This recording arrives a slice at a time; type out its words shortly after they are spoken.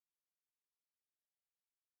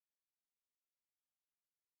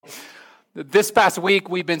This past week,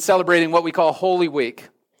 we've been celebrating what we call Holy Week.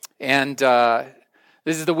 And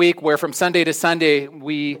this is the week where from Sunday to Sunday,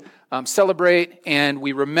 we celebrate and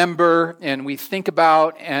we remember and we think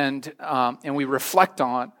about and we reflect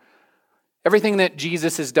on everything that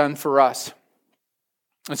Jesus has done for us.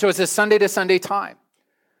 And so it's a Sunday to Sunday time.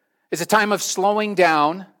 It's a time of slowing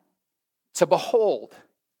down to behold.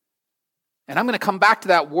 And I'm going to come back to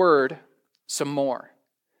that word some more.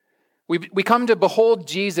 We come to behold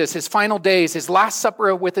Jesus, his final days, his last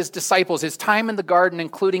supper with his disciples, his time in the garden,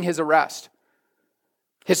 including his arrest,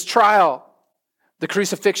 his trial, the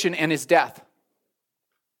crucifixion, and his death.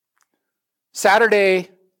 Saturday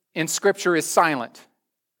in Scripture is silent.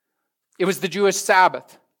 It was the Jewish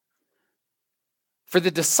Sabbath. For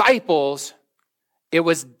the disciples, it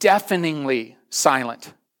was deafeningly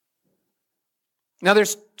silent. Now,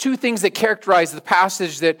 there's two things that characterize the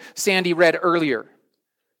passage that Sandy read earlier: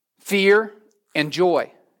 fear and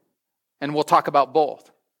joy. And we'll talk about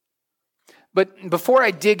both. But before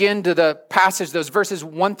I dig into the passage, those verses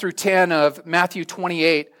 1 through 10 of Matthew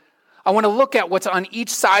 28, I want to look at what's on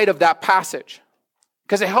each side of that passage,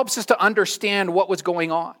 because it helps us to understand what was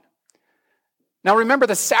going on. Now remember,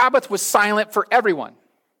 the Sabbath was silent for everyone,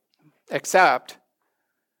 except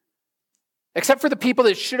for the people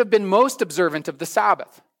that should have been most observant of the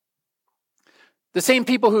Sabbath. The same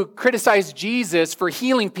people who criticized Jesus for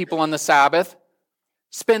healing people on the Sabbath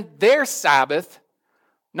spent their Sabbath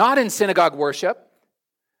not in synagogue worship.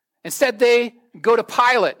 Instead, they go to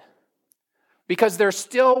Pilate because they're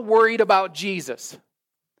still worried about Jesus.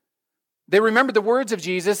 They remembered the words of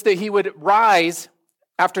Jesus that he would rise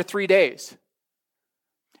after 3 days.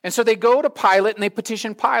 And so they go to Pilate and they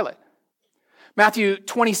petition Pilate. Matthew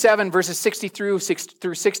 27, verses 60 through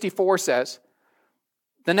 64 says,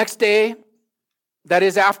 "The next day, that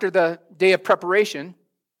is after the day of preparation,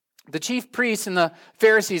 the chief priests and the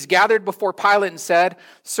Pharisees gathered before Pilate and said,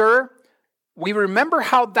 'Sir, we remember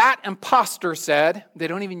how that impostor said,'" they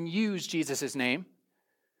don't even use Jesus' name,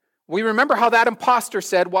 "'we remember how that impostor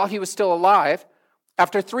said while he was still alive,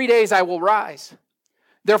 after 3 days I will rise.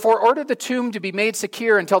 Therefore order the tomb to be made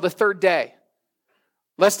secure until the third day,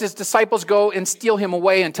 lest his disciples go and steal him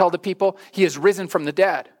away and tell the people he has risen from the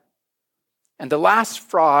dead. And the last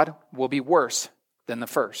fraud will be worse than the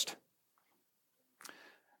first.'"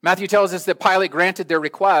 Matthew tells us that Pilate granted their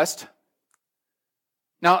request.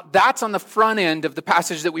 Now, that's on the front end of the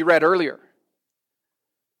passage that we read earlier.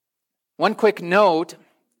 One quick note: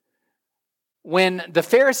 when the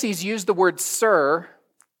Pharisees used the word "sir,"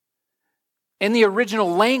 in the original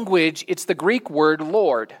language, it's the Greek word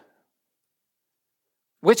 "Lord,"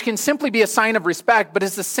 which can simply be a sign of respect, but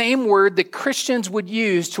it's the same word that Christians would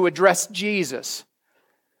use to address Jesus,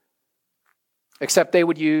 except they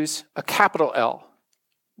would use a capital L,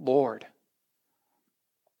 Lord.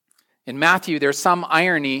 In Matthew, there's some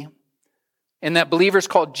irony in that believers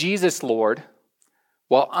call Jesus Lord,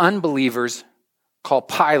 while unbelievers call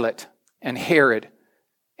Pilate and Herod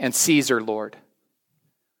and Caesar Lord.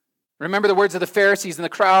 Remember the words of the Pharisees in the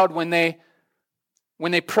crowd when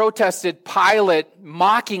they protested Pilate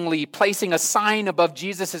mockingly placing a sign above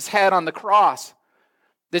Jesus' head on the cross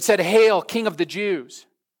that said, "Hail, King of the Jews."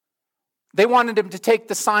 They wanted him to take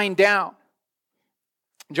the sign down.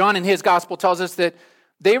 John in his gospel tells us that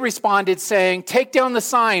they responded saying, "Take down the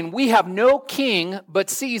sign. We have no king but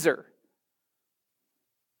Caesar."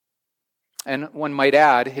 And one might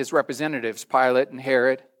add his representatives, Pilate and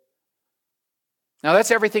Herod. Now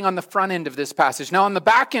that's everything on the front end of this passage. Now on the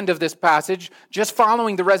back end of this passage, just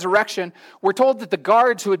following the resurrection, we're told that the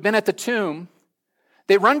guards who had been at the tomb,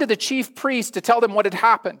 they run to the chief priest to tell them what had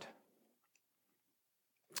happened.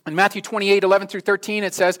 In Matthew 28, 11 through 13,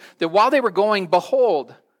 it says that while they were going,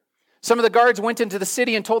 behold, some of the guards went into the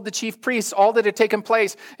city and told the chief priests all that had taken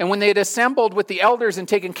place. And when they had assembled with the elders and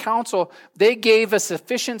taken counsel, they gave a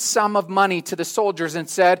sufficient sum of money to the soldiers and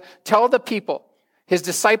said, "Tell the people, his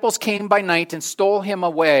disciples came by night and stole him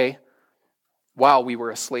away while we were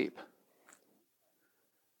asleep."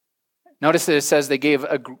 Notice that it says they gave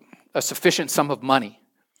a sufficient sum of money.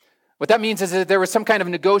 What that means is that there was some kind of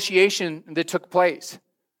negotiation that took place.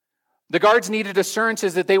 The guards needed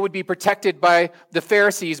assurances that they would be protected by the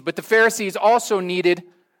Pharisees, but the Pharisees also needed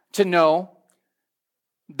to know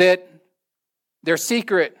that their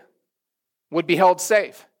secret would be held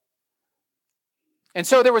safe. And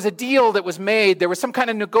so there was a deal that was made. There was some kind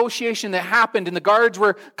of negotiation that happened, and the guards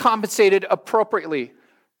were compensated appropriately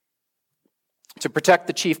to protect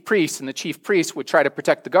the chief priests, and the chief priests would try to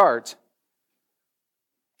protect the guards.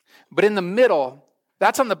 But in the middle,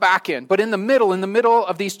 that's on the back end, but in the middle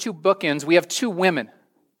of these two bookends, we have two women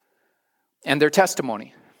and their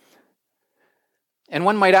testimony. And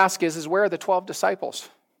one might ask is where are the 12 disciples?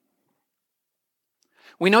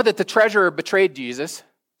 We know that the treasurer betrayed Jesus.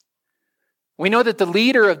 We know that the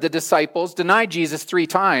leader of the disciples denied Jesus 3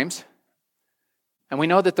 times. And we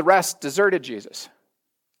know that the rest deserted Jesus.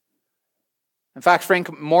 In fact,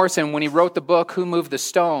 Frank Morrison, when he wrote the book, Who Moved the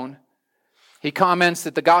Stone, he comments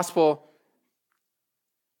that the gospel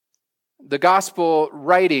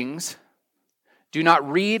writings do not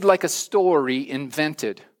read like a story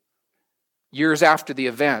invented years after the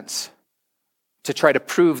events to try to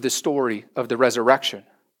prove the story of the resurrection.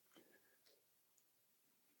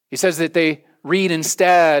 He says that they read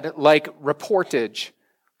instead like reportage,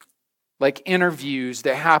 like interviews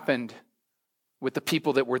that happened with the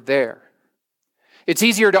people that were there. It's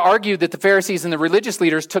easier to argue that the Pharisees and the religious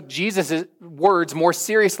leaders took Jesus' words more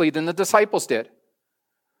seriously than the disciples did.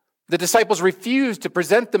 The disciples refused to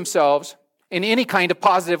present themselves in any kind of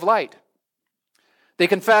positive light. They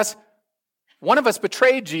confess, one of us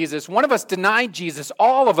betrayed Jesus, one of us denied Jesus,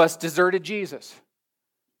 all of us deserted Jesus.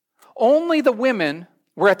 Only the women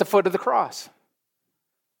were at the foot of the cross.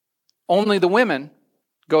 Only the women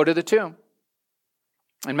go to the tomb.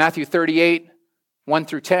 And Matthew 38, 1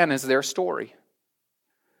 through 10 is their story.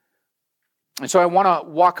 And so I want to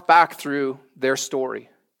walk back through their story.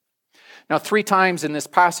 Now, 3 times in this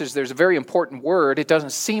passage, there's a very important word. It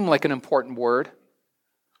doesn't seem like an important word.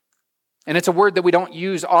 And it's a word that we don't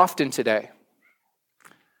use often today.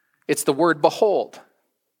 It's the word behold.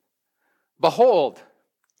 Behold.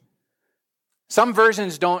 Some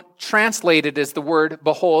versions don't translate it as the word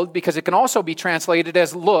behold because it can also be translated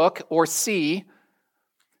as look or see.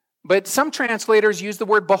 But some translators use the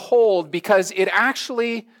word behold because it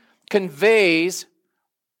actually conveys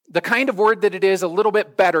the kind of word that it is a little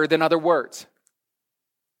bit better than other words.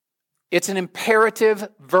 It's an imperative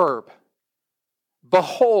verb.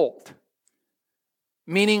 Behold.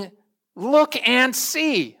 Meaning look and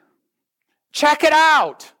see. Check it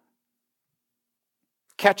out.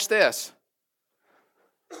 Catch this.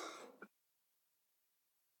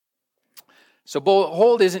 So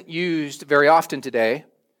behold isn't used very often today,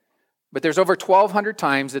 but there's over 1,200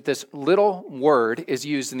 times that this little word is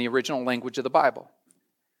used in the original language of the Bible.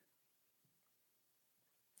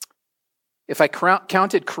 If I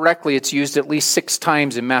counted correctly, it's used at least 6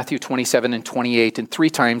 times in Matthew 27 and 28, and 3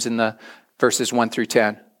 times in the verses 1 through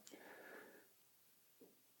 10.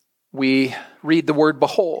 We read the word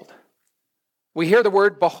behold. We hear the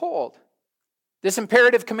word behold. This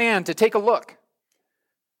imperative command to take a look.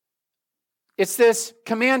 It's this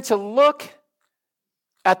command to look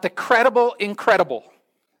at the credible incredible.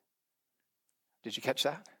 Did you catch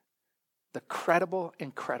that? The credible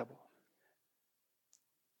incredible.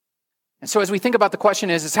 And so as we think about the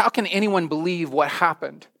question is how can anyone believe what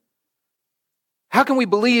happened? How can we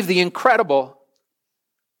believe the incredible?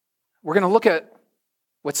 We're going to look at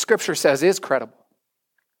what Scripture says is credible.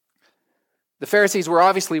 The Pharisees were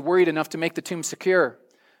obviously worried enough to make the tomb secure.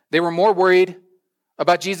 They were more worried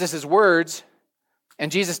about Jesus' words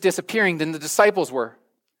and Jesus disappearing than the disciples were.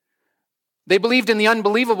 They believed in the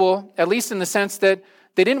unbelievable, at least in the sense that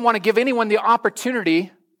they didn't want to give anyone the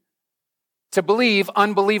opportunity to believe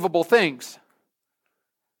unbelievable things.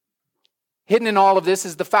 Hidden in all of this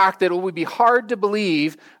is the fact that it would be hard to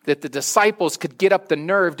believe that the disciples could get up the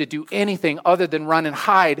nerve to do anything other than run and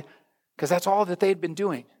hide, because that's all that they'd been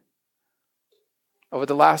doing over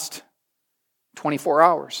the last 24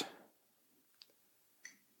 hours.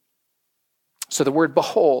 So the word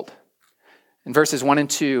behold, in verses 1 and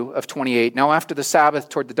 2 of 28, now after the Sabbath,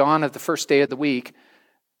 toward the dawn of the first day of the week,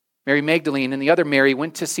 Mary Magdalene and the other Mary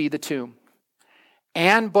went to see the tomb.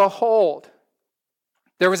 And behold,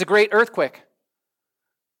 there was a great earthquake.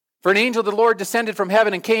 For an angel of the Lord descended from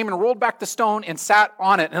heaven and came and rolled back the stone and sat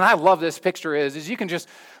on it. And I love this picture is you can just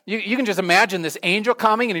imagine this angel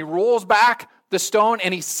coming and he rolls back the stone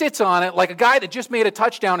and he sits on it like a guy that just made a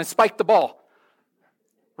touchdown and spiked the ball.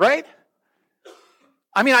 Right?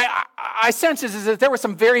 I mean, I sense is that there was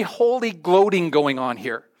some very holy gloating going on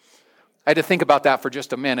here. I had to think about that for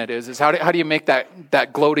just a minute. Is how do you make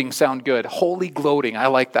that gloating sound good? Holy gloating. I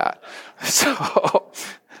like that.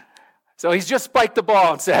 So he's just spiked the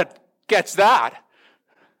ball and said, catch that.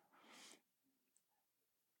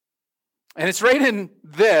 And it's right in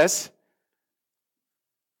this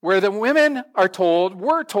where the women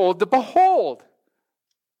we're told to behold.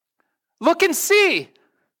 Look and see.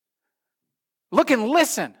 Look and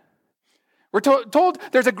listen. We're told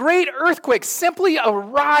there's a great earthquake. Simply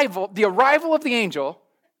the arrival of the angel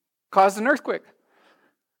caused an earthquake.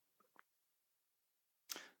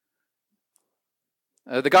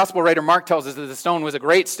 The gospel writer Mark tells us that the stone was a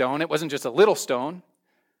great stone. It wasn't just a little stone.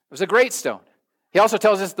 It was a great stone. He also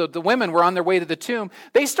tells us that the women were on their way to the tomb.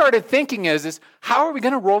 They started thinking how are we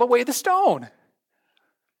going to roll away the stone?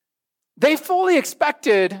 They fully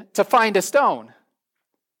expected to find a stone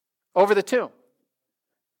over the tomb.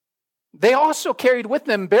 They also carried with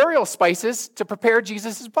them burial spices to prepare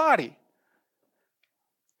Jesus' body.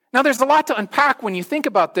 Now, there's a lot to unpack when you think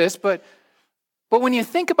about this, but when you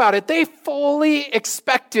think about it, they fully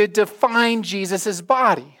expected to find Jesus'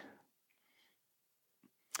 body.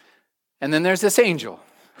 And then there's this angel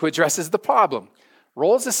who addresses the problem,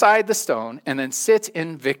 rolls aside the stone, and then sits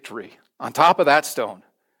in victory on top of that stone.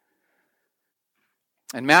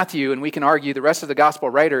 And Matthew, and we can argue the rest of the gospel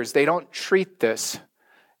writers, they don't treat this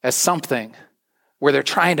as something where they're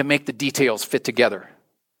trying to make the details fit together.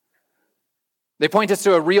 They point us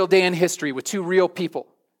to a real day in history with two real people.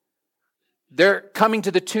 They're coming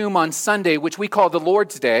to the tomb on Sunday, which we call the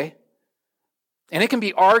Lord's Day. And it can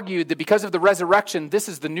be argued that because of the resurrection, this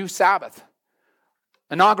is the new Sabbath,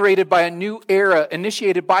 inaugurated by a new era,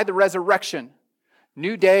 initiated by the resurrection.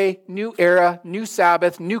 New day, new era, new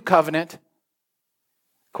Sabbath, new covenant.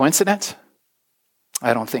 Coincidence?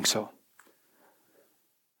 I don't think so.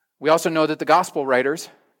 We also know that the gospel writers,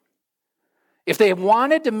 if they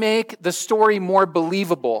wanted to make the story more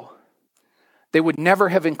believable, they would never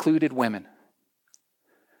have included women.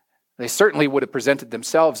 They certainly would have presented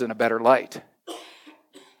themselves in a better light.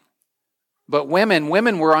 But women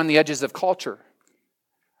were on the edges of culture.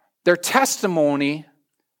 Their testimony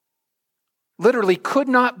literally could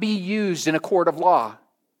not be used in a court of law.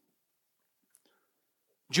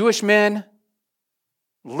 Jewish men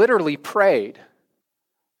literally prayed.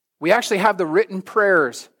 We actually have the written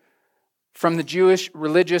prayers from the Jewish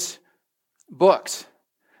religious books.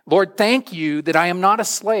 Lord, thank you that I am not a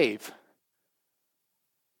slave,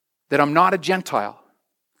 that I'm not a Gentile,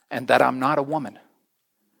 and that I'm not a woman.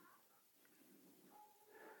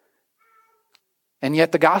 And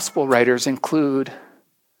yet the gospel writers include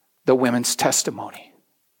the women's testimony.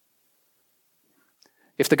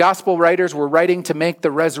 If the gospel writers were writing to make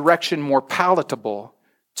the resurrection more palatable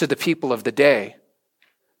to the people of the day,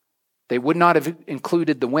 they would not have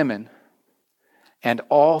included the women, and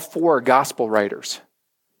all four gospel writers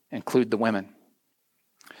include the women.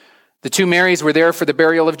 The two Marys were there for the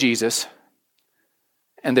burial of Jesus,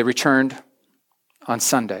 and they returned on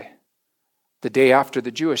Sunday, the day after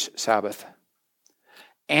the Jewish Sabbath.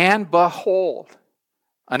 And behold,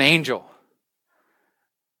 an angel.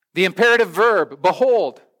 The imperative verb,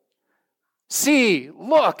 behold, see,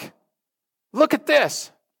 look at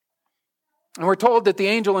this. And we're told that the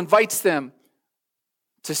angel invites them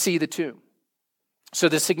to see the tomb. So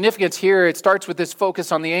the significance here, it starts with this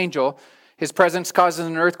focus on the angel. His presence causes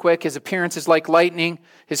an earthquake. His appearance is like lightning.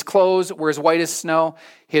 His clothes were as white as snow.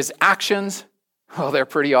 His actions, they're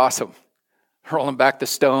pretty awesome. Rolling back the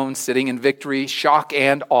stone, sitting in victory, shock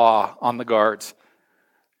and awe on the guards,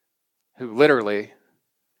 who literally,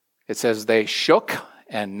 it says they shook,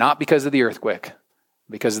 and not because of the earthquake,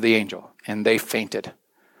 because of the angel, and they fainted.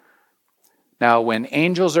 Now, when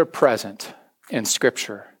angels are present in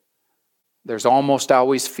Scripture, there's almost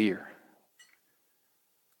always fear.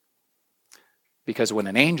 Because when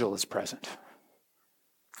an angel is present,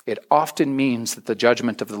 it often means that the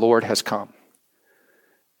judgment of the Lord has come.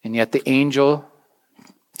 And yet the angel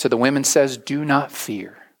to the women says, do not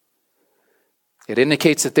fear. It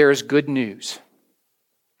indicates that there is good news.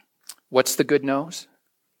 What's the good news?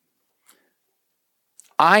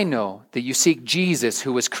 I know that you seek Jesus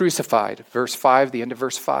who was crucified. Verse 5, the end of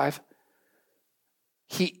verse 5.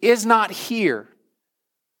 He is not here,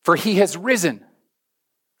 for he has risen,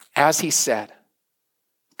 as he said.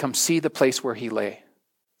 Come see the place where he lay.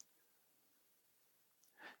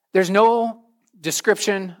 There's no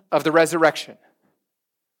description of the resurrection.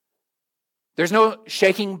 There's no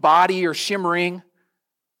shaking body or shimmering.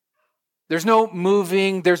 There's no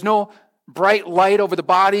moving. There's no bright light over the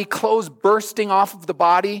body, clothes bursting off of the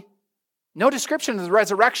body. No description of the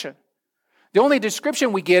resurrection. The only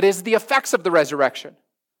description we get is the effects of the resurrection.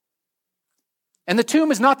 And the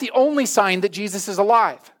tomb is not the only sign that Jesus is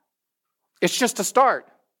alive. It's just a start.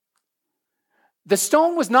 The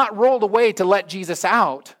stone was not rolled away to let Jesus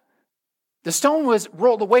out. The stone was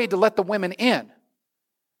rolled away to let the women in.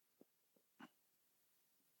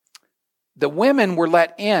 The women were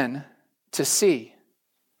let in to see.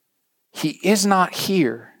 He is not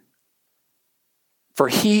here, for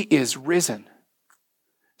he is risen.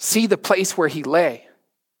 See the place where he lay.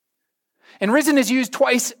 And risen is used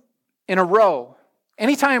twice in a row.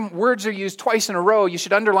 Anytime words are used twice in a row, you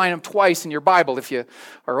should underline them twice in your Bible if you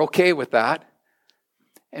are okay with that.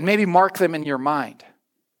 And maybe mark them in your mind.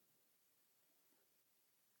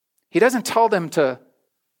 He doesn't tell them to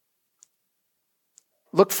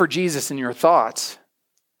look for Jesus in your thoughts.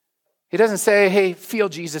 He doesn't say, hey, feel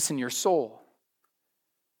Jesus in your soul.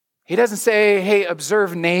 He doesn't say, hey,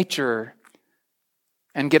 observe nature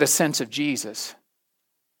and get a sense of Jesus.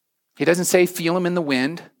 He doesn't say, feel him in the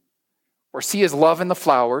wind or see his love in the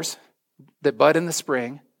flowers that bud in the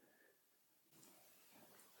spring.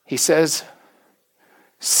 He says,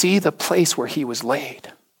 see the place where he was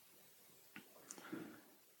laid.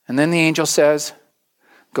 And then the angel says,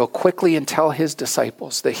 go quickly and tell his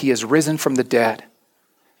disciples that he has risen from the dead.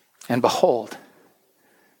 And behold,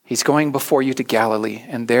 he's going before you to Galilee,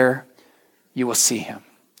 and there you will see him.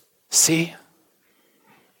 See,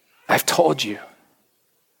 I've told you.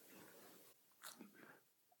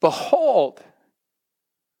 Behold,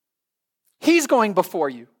 he's going before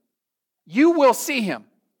you. You will see him.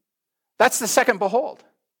 That's the second behold.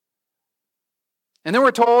 And then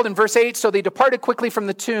we're told in verse 8, so they departed quickly from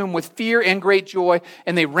the tomb with fear and great joy,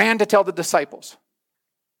 and they ran to tell the disciples.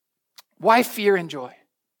 Why fear and joy?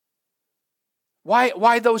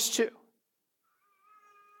 Why those two?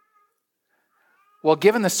 Well,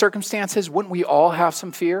 given the circumstances, wouldn't we all have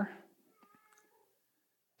some fear?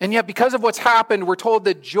 And yet, because of what's happened, we're told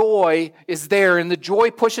that joy is there, and the joy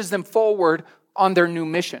pushes them forward on their new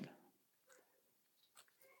mission.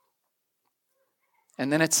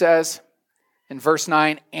 And then it says in verse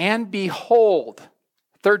 9, and behold,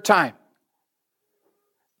 third time,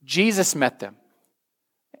 Jesus met them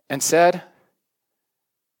and said,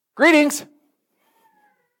 greetings.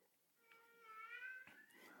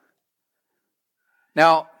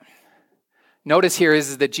 Now, notice here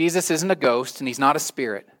is that Jesus isn't a ghost and he's not a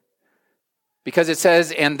spirit. Because it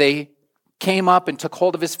says, and they came up and took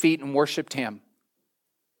hold of his feet and worshiped him.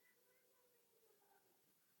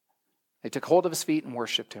 They took hold of his feet and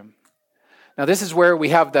worshiped him. Now, this is where we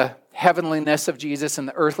have the heavenliness of Jesus and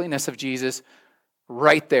the earthliness of Jesus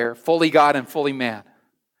right there, fully God and fully man.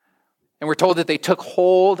 And we're told that they took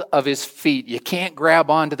hold of his feet. You can't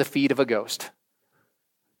grab onto the feet of a ghost.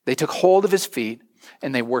 They took hold of his feet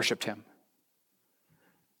and they worshiped him.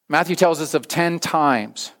 Matthew tells us of 10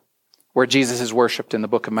 times where Jesus is worshiped in the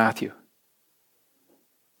book of Matthew.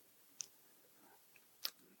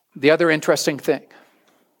 The other interesting thing,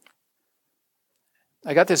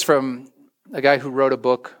 I got this from a guy who wrote a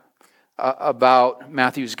book about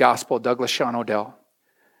Matthew's gospel, Douglas Sean Odell.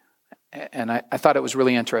 And I thought it was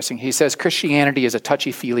really interesting. He says Christianity is a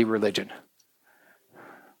touchy-feely religion.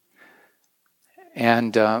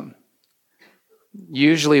 And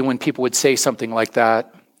usually when people would say something like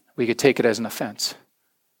that, we could take it as an offense.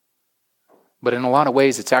 But in a lot of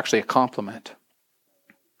ways, it's actually a compliment.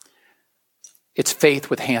 It's faith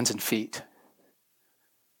with hands and feet.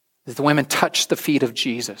 That the women touched the feet of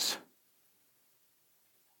Jesus.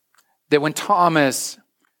 That when Thomas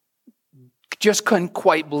just couldn't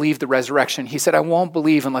quite believe the resurrection, he said, I won't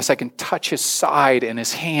believe unless I can touch his side and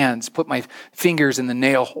his hands, put my fingers in the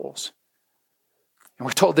nail holes. And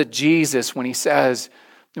we're told that Jesus, when he says,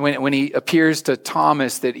 when he appears to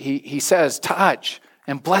Thomas, that he says, touch,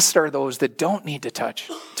 and blessed are those that don't need to touch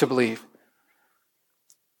to believe.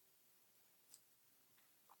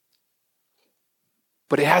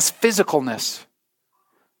 But it has physicalness.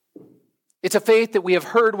 It's a faith that we have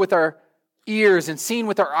heard with our ears and seen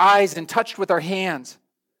with our eyes and touched with our hands.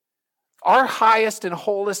 Our highest and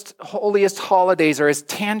holiest holidays are as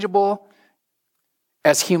tangible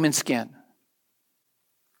as human skin.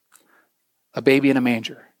 A baby in a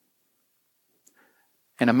manger.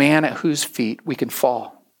 And a man at whose feet we can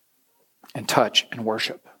fall and touch and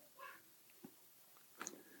worship.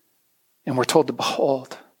 And we're told to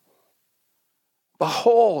behold.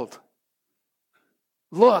 Behold.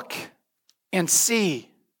 Look and see.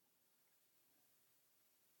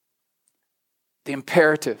 The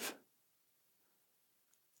imperative.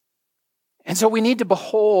 And so we need to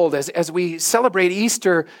behold. As we celebrate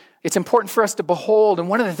Easter, it's important for us to behold. And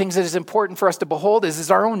one of the things that is important for us to behold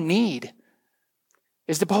is our own need.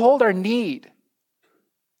 Is to behold our need.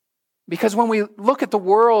 Because when we look at the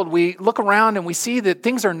world, we look around and we see that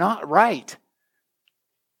things are not right.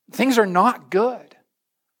 Things are not good.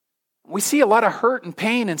 We see a lot of hurt and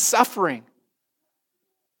pain and suffering.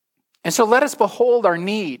 And so let us behold our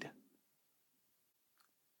need.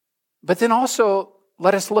 But then also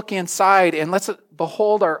let us look inside and let's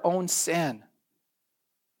behold our own sin.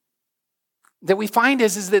 That we find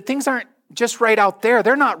is that things aren't just right out there.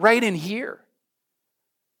 They're not right in here.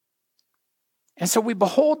 And so we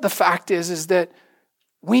behold the fact is that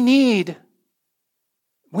we need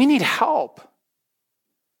help.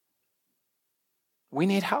 We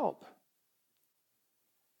need help.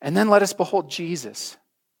 And then let us behold Jesus,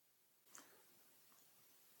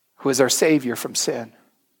 who is our Savior from sin.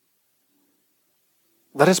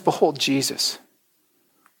 Let us behold Jesus.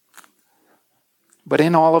 But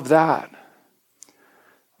in all of that,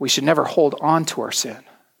 we should never hold on to our sin.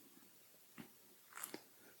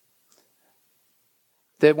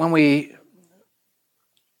 That when we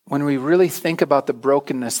really think about the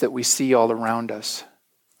brokenness that we see all around us,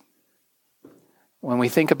 when we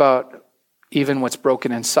think about even what's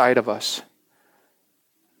broken inside of us,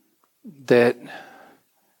 that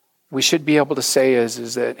we should be able to say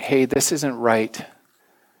is that, hey, this isn't right.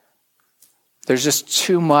 There's just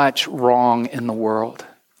too much wrong in the world.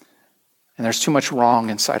 And there's too much wrong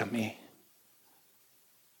inside of me.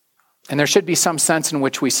 And there should be some sense in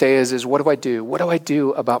which we say is what do I do? What do I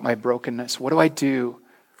do about my brokenness? What do I do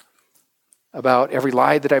about every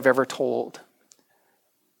lie that I've ever told?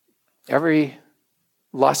 Every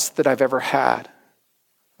lust that I've ever had,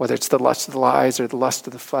 whether it's the lust of the eyes or the lust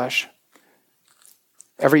of the flesh.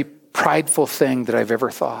 Every prideful thing that I've ever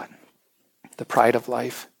thought, the pride of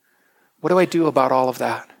life. What do I do about all of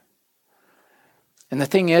that? And the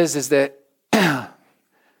thing is that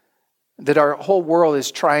that our whole world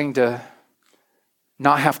is trying to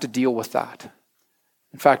not have to deal with that.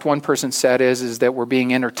 In fact, one person said is that we're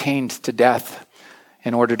being entertained to death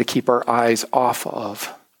in order to keep our eyes off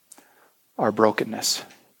of our brokenness.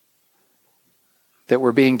 That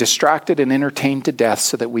we're being distracted and entertained to death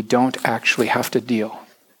so that we don't actually have to deal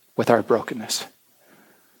with our brokenness.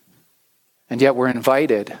 And yet we're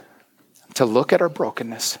invited to look at our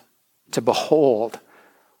brokenness, to behold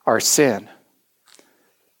our sin,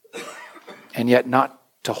 and yet not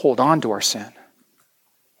to hold on to our sin,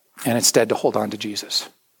 and instead to hold on to Jesus.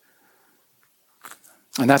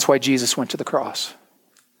 And that's why Jesus went to the cross.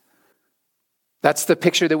 That's the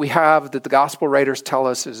picture that we have that the gospel writers tell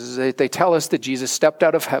us, is that they tell us that Jesus stepped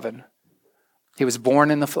out of heaven. He was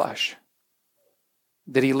born in the flesh.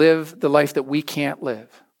 That he lived the life that we can't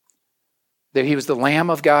live. That he was the Lamb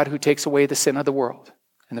of God who takes away the sin of the world.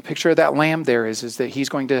 And the picture of that lamb there is that he's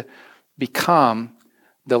going to become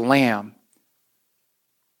the lamb,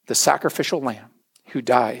 the sacrificial lamb who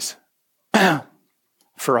dies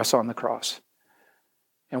for us on the cross.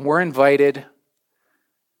 And we're invited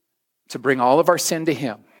to bring all of our sin to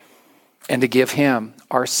him and to give him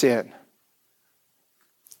our sin.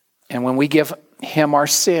 And when we give him our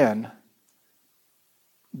sin,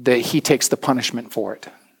 that he takes the punishment for it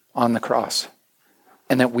on the cross,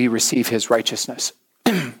 and that we receive his righteousness.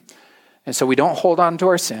 And so we don't hold on to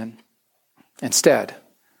our sin. Instead,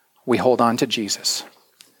 we hold on to Jesus.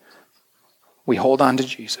 We hold on to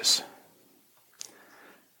Jesus.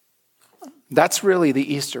 That's really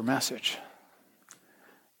the Easter message.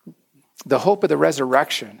 The hope of the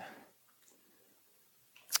resurrection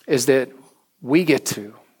is that we get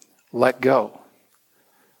to let go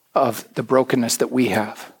of the brokenness that we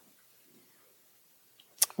have.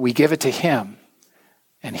 We give it to him,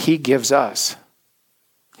 and he gives us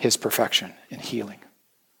his perfection and healing.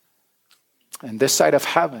 And this side of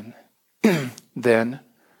heaven, then,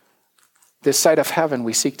 this side of heaven,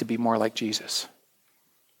 we seek to be more like Jesus.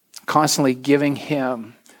 Constantly giving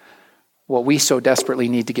him what we so desperately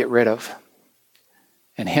need to get rid of,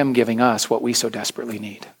 and him giving us what we so desperately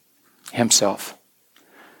need, himself.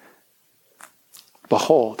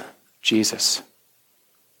 Behold, Jesus.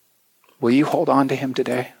 Will you hold on to him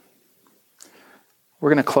today? We're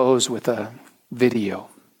going to close with a video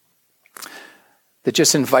that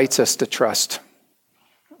just invites us to trust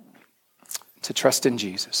in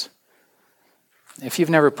Jesus. If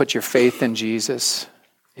you've never put your faith in Jesus,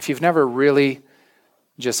 if you've never really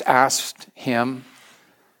just asked him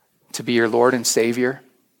to be your Lord and Savior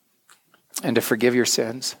and to forgive your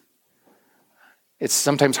sins, it's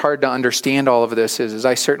sometimes hard to understand all of this. As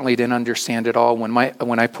I certainly didn't understand it all when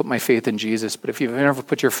I put my faith in Jesus. But if you've never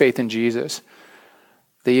put your faith in Jesus,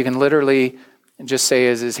 that you can literally just say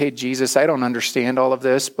is, hey, Jesus, I don't understand all of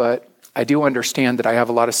this, but I do understand that I have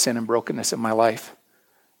a lot of sin and brokenness in my life.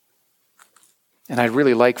 And I'd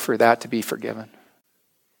really like for that to be forgiven.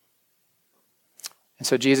 And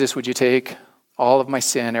so, Jesus, would you take all of my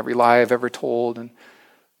sin, every lie I've ever told, and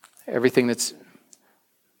everything that's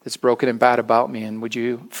broken and bad about me, and would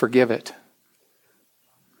you forgive it?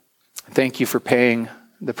 Thank you for paying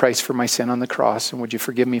the price for my sin on the cross, and would you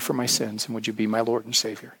forgive me for my sins, and would you be my Lord and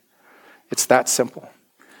Savior? It's that simple.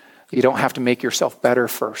 You don't have to make yourself better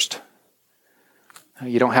first.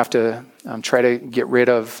 You don't have to try to get rid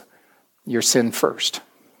of your sin first.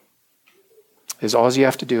 All you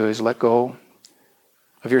have to do is let go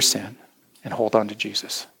of your sin and hold on to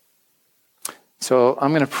Jesus. So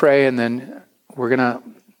I'm going to pray, and then we're going to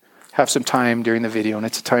have some time during the video, and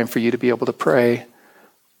it's a time for you to be able to pray,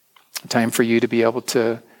 a time for you to be able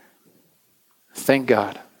to thank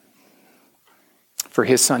God for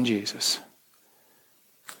his son Jesus.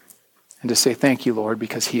 And to say thank you, Lord,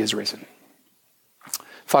 because he is risen.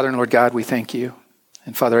 Father and Lord God, we thank you.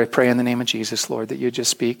 And Father, I pray in the name of Jesus, Lord, that you just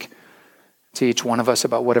speak to each one of us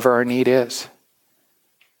about whatever our need is.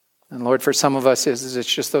 And Lord, for some of us, it's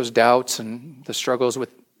just those doubts and the struggles with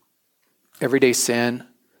everyday sin.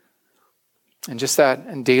 And just that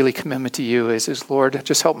and daily commitment to you is, Lord,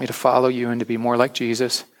 just help me to follow you and to be more like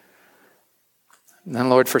Jesus. And then,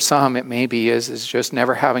 Lord, for some, it may be is just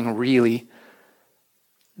never having really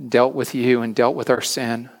dealt with you and dealt with our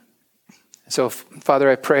sin. So, Father,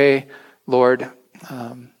 I pray, Lord,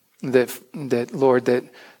 that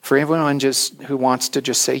for everyone just who wants to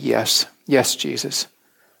just say yes, Jesus,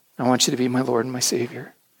 I want you to be my Lord and my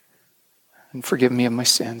Savior, and forgive me of my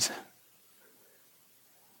sins.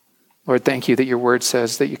 Lord, thank you that your word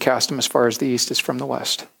says that you cast them as far as the east is from the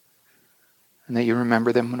west, and that you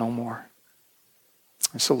remember them no more.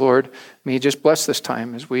 And so, Lord, may you just bless this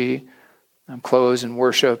time as we close and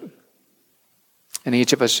worship, and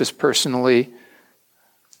each of us just personally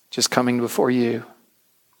just coming before you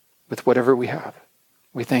with whatever we have.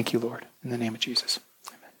 We thank you, Lord, in the name of Jesus.